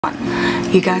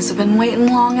You guys have been waiting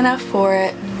long enough for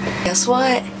it. Guess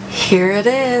what? Here it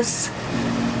is.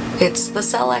 It's the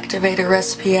cell activator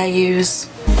recipe I use.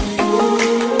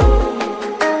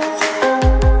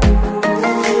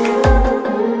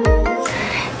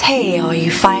 Hey all you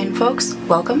fine folks,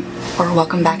 welcome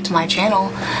back to my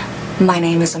channel. My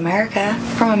name is America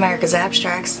from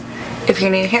AmeriAbstracts. If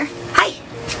you're new here, hi!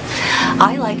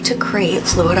 I like to create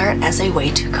fluid art as a way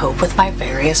to cope with my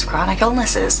various chronic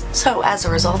illnesses. So as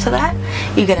a result of that,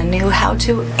 you get a new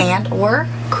how-to and or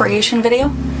creation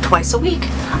video twice a week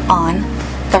on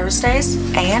Thursdays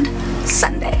and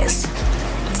Sundays.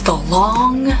 The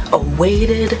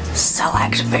long-awaited cell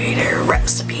activator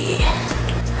recipe.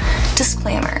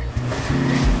 Disclaimer.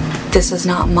 This is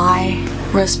not my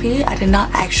recipe. I did not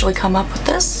actually come up with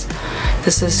this.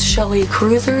 This is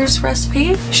Sheleeart's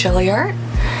recipe, Sheleeart.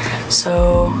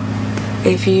 So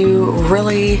if you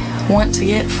really want to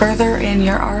get further in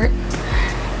your art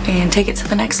and take it to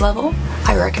the next level,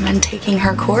 I recommend taking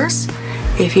her course.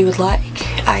 If you would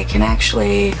like, I can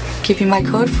actually give you my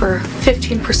code for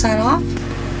 15% off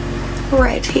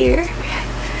right here.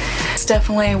 It's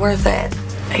definitely worth it,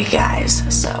 you guys,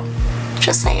 so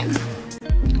just saying.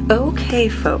 Okay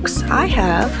folks, I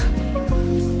have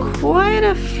quite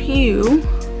a few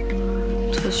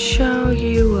to show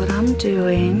you what I'm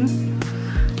doing.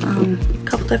 A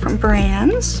couple different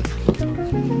brands.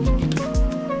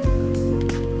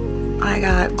 I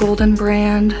got Golden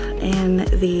brand in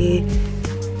the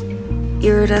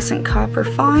iridescent copper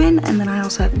fine, and then I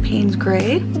also have Payne's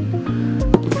gray.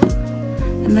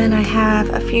 And then I have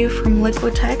a few from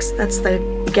Liquitex, that's the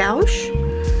gouache,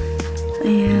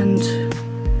 and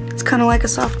it's kind of like a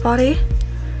soft body.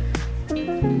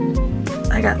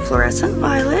 I got fluorescent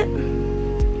violet.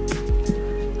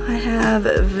 I have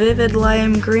vivid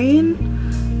lime green.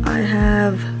 I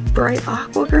have bright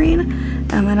aqua green.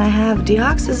 And then I have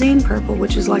Dioxaxine purple,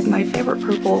 which is like my favorite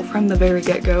purple from the very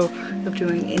get-go of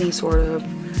doing any sort of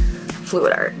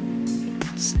fluid art.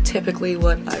 It's typically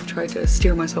what I've tried to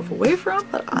steer myself away from,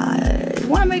 but I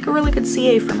want to make a really good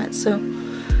CA from it. So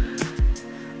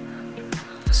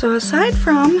aside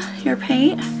from your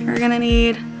paint, you're gonna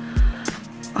need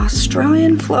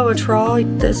Australian Floetrol.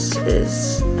 This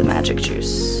is the magic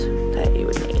juice that you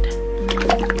would need.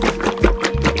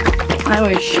 I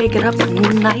always shake it up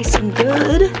nice and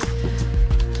good.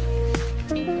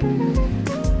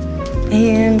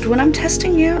 And when I'm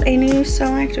testing out a new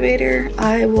cell activator,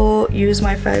 I will use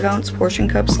my 5-ounce portion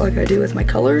cups like I do with my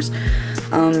colors.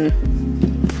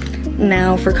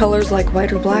 Now for colors like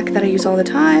white or black that I use all the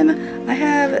time, I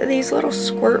have these little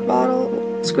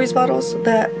squeeze bottles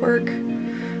that work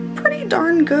pretty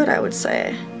darn good, I would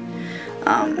say.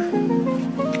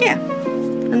 Yeah,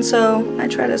 and so I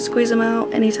try to squeeze them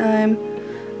out anytime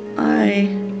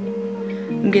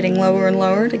I'm getting lower and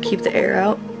lower to keep the air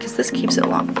out, because this keeps it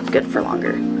good for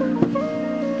longer.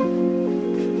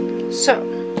 So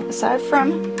aside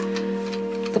from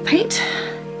the paint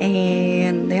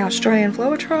and the Australian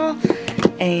Floetrol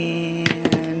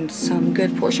and some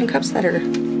good portion cups that are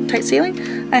tight sealing,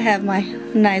 I have my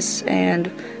nice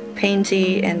and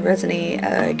painty and resiny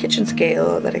kitchen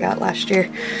scale that I got last year.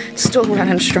 Still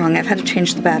running strong. I've had to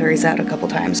change the batteries out a couple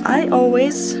times. I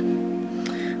always,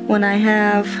 when I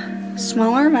have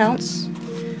smaller amounts,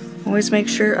 always make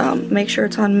sure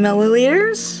it's on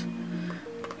milliliters.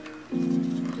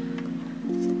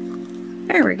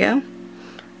 There we go.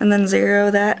 And then zero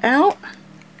that out.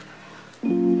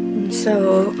 And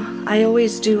so I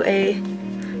always do a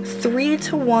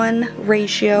 3-to-1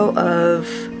 ratio of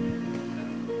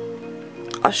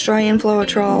Australian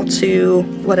Floetrol to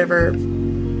whatever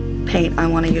paint I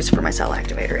want to use for my cell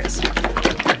activator is.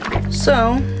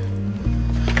 So,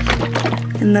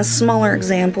 in this smaller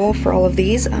example for all of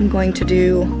these, I'm going to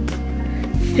do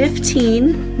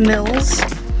 15 mils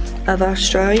of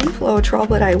Australian Floetrol,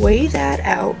 but I weigh that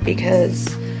out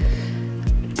because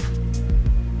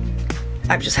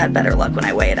I've just had better luck when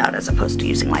I weigh it out as opposed to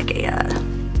using like a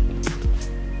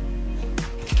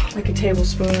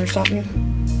tablespoon or something.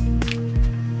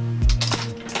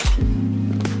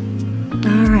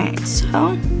 Alright, so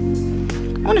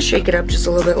I want to shake it up just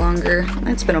a little bit longer.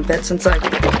 It's been a bit since I...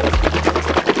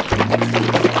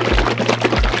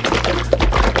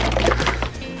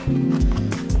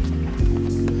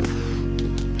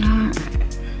 Alright.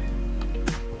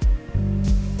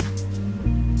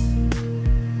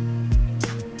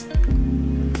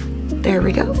 There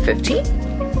we go, 15.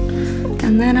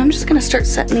 And then I'm just going to start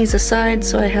setting these aside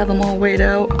so I have them all weighed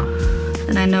out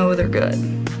and I know they're good.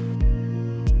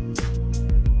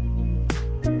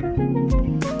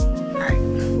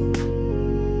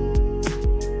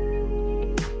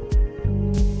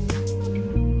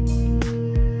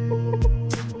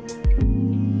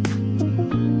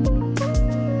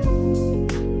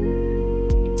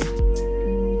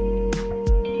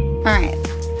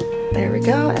 we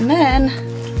go. And then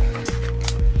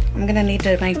I'm gonna need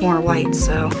to make more white,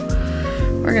 so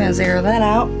we're gonna zero that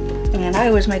out. And I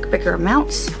always make bigger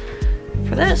amounts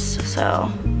for this,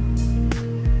 so.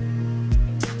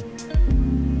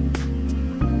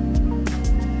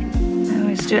 I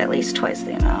always do at least twice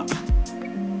the amount.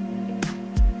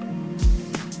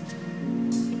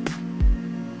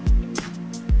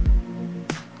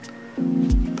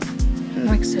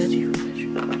 Like I said,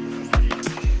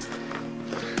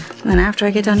 and then after I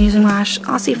get done using my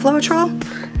Aussie Floetrol,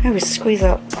 I always squeeze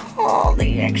out all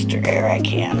the extra air I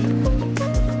can.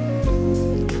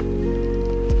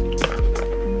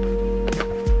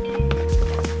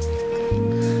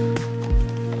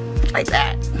 Like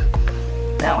that.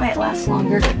 That way it lasts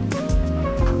longer.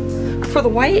 For the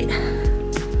white,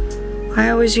 I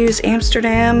always use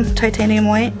Amsterdam titanium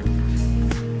white.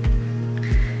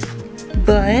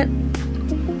 But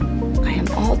I am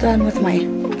all done with my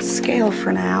scale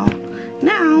for now.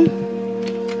 Now,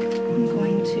 I'm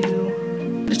going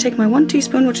to take my 1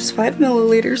 teaspoon, which is 5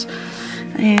 milliliters,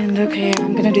 and okay,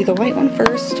 I'm gonna do the white one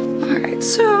first. Alright,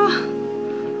 so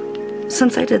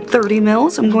since I did 30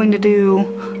 mils, I'm going to do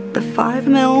the 5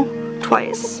 mil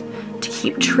twice to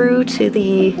keep true to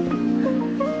the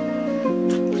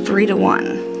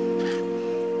 3-to-1.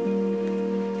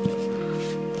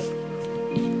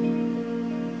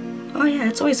 Oh yeah,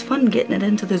 it's always fun getting it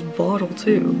into this bottle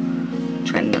too.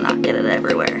 Trying to not get it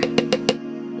everywhere.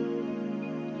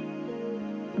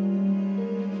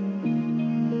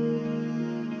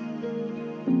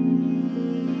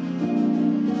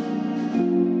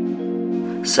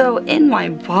 So in my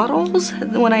bottles,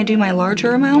 when I do my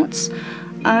larger amounts,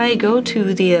 I go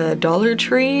to the Dollar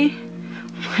Tree,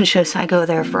 which is, I go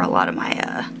there for a lot of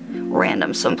my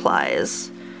random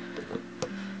supplies.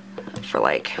 For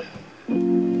like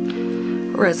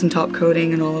resin top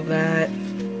coating and all of that.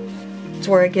 It's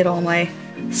where I get all my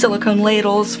silicone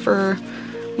ladles for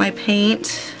my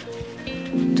paint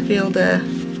to be able to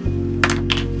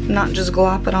not just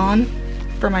glop it on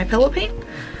for my pillow paint.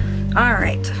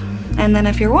 Alright, and then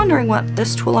if you're wondering what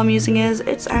this tool I'm using is,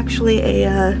 it's actually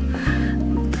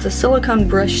it's a silicone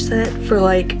brush set for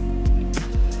like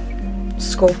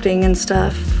sculpting and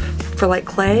stuff for like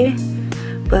clay,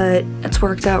 but it's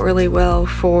worked out really well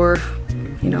for,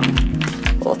 you know,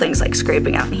 little things like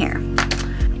scraping out in here.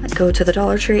 I go to the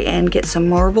Dollar Tree and get some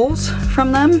marbles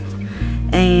from them,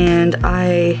 and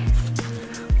I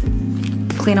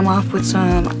clean them off with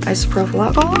some isopropyl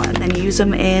alcohol and then use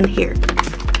them in here.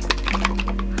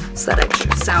 It's that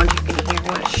extra sound you can hear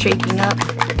when it's shaking up.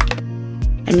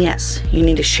 And yes, you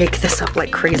need to shake this up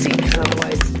like crazy, because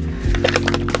otherwise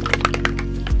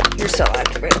your cell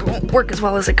activator won't work as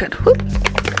well as it could. Whoop.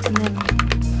 And then,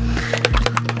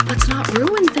 let's not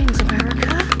ruin things, America.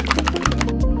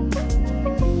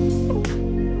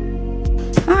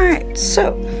 Alright,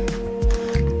 so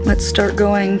let's start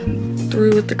going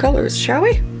through with the colors, shall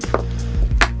we?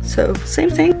 So, same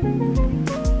thing.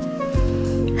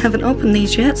 Haven't opened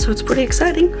these yet, so it's pretty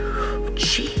exciting. Oh,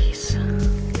 jeez.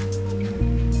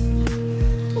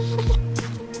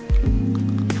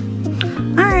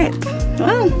 Alright,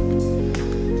 well,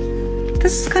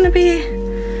 this is gonna be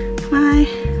my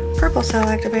purple cell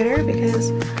activator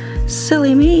because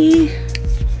silly me.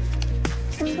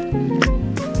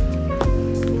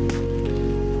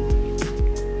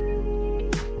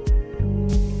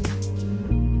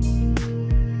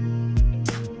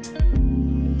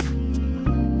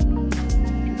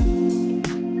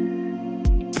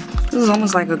 This is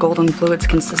almost like a golden fluids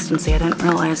consistency, I didn't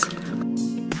realize.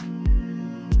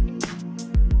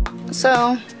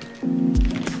 So,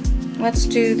 let's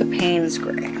do the Payne's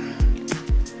Gray.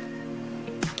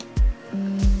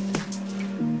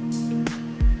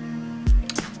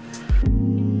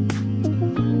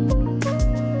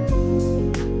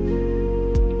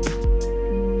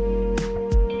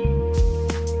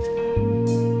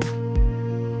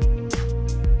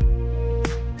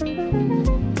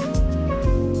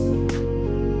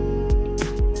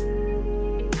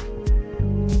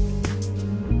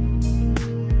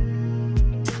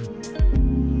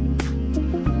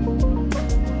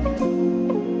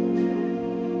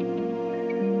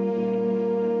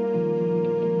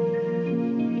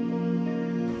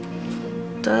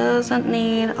 Doesn't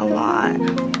need a lot.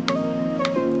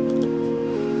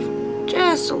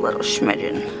 Just a little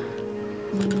smidgen.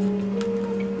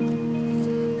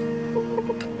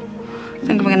 I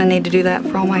think I'm gonna need to do that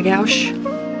for all my gouache.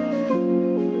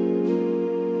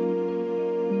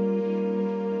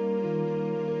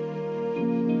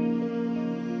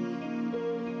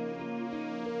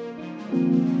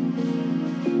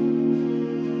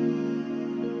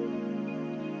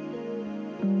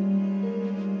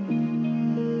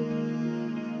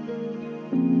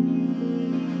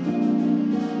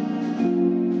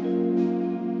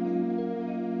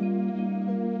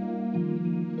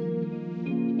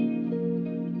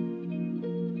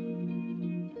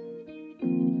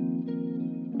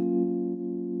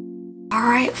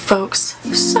 Alright folks,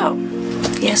 so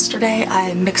yesterday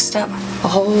I mixed up a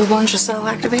whole bunch of cell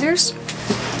activators.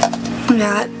 I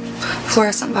got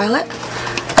fluorescent violet,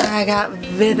 I got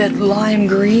vivid lime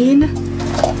green,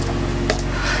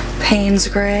 Payne's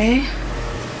gray,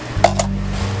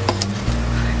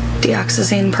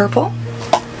 Dioxaxine purple,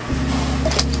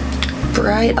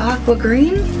 bright aqua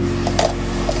green,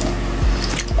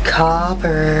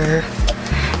 copper,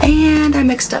 and I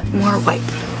mixed up more white.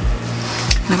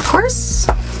 And of course,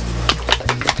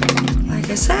 like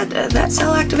I said, that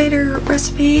cell activator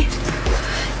recipe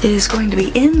is going to be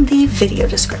in the video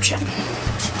description.